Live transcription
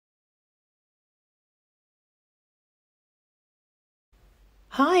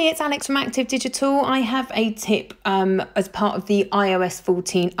Hi, it's Alex from Active Digital. I have a tip as part of the iOS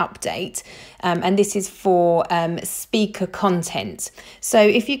 14 update, and this is for speaker content. So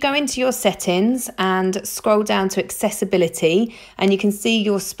if you go into your settings and scroll down to accessibility, and you can see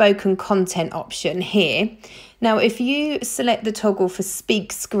your spoken content option here. Now, if you select the toggle for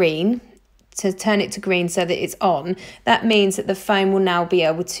speak screen, to turn it to green so that it's on, that means that the phone will now be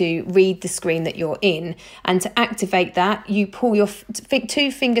able to read the screen that you're in. And to activate that, you pull your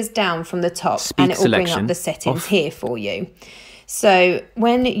two fingers down from the top and it will bring up the settings here for you. So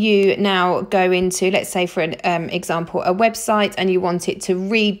when you now go into, let's say for an example, a website, and you want it to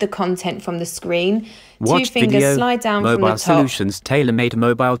read the content from the screen, two fingers slide down from the top. Mobile solutions, tailor-made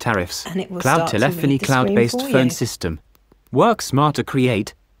mobile tariffs, and it will cloud telephony, cloud-based phone system. Work smarter,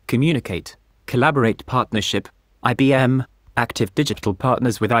 create, communicate. Collaborate partnership, IBM, Active Digital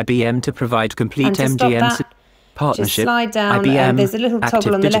partners with IBM to provide complete MDM partnership. Just slide down, IBM, there's a little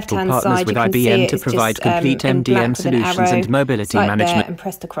toggle on the left-hand side. You can see it, to provide complete MDM solutions and mobility management. And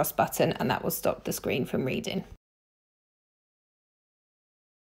press the cross button, and that will stop the screen from reading.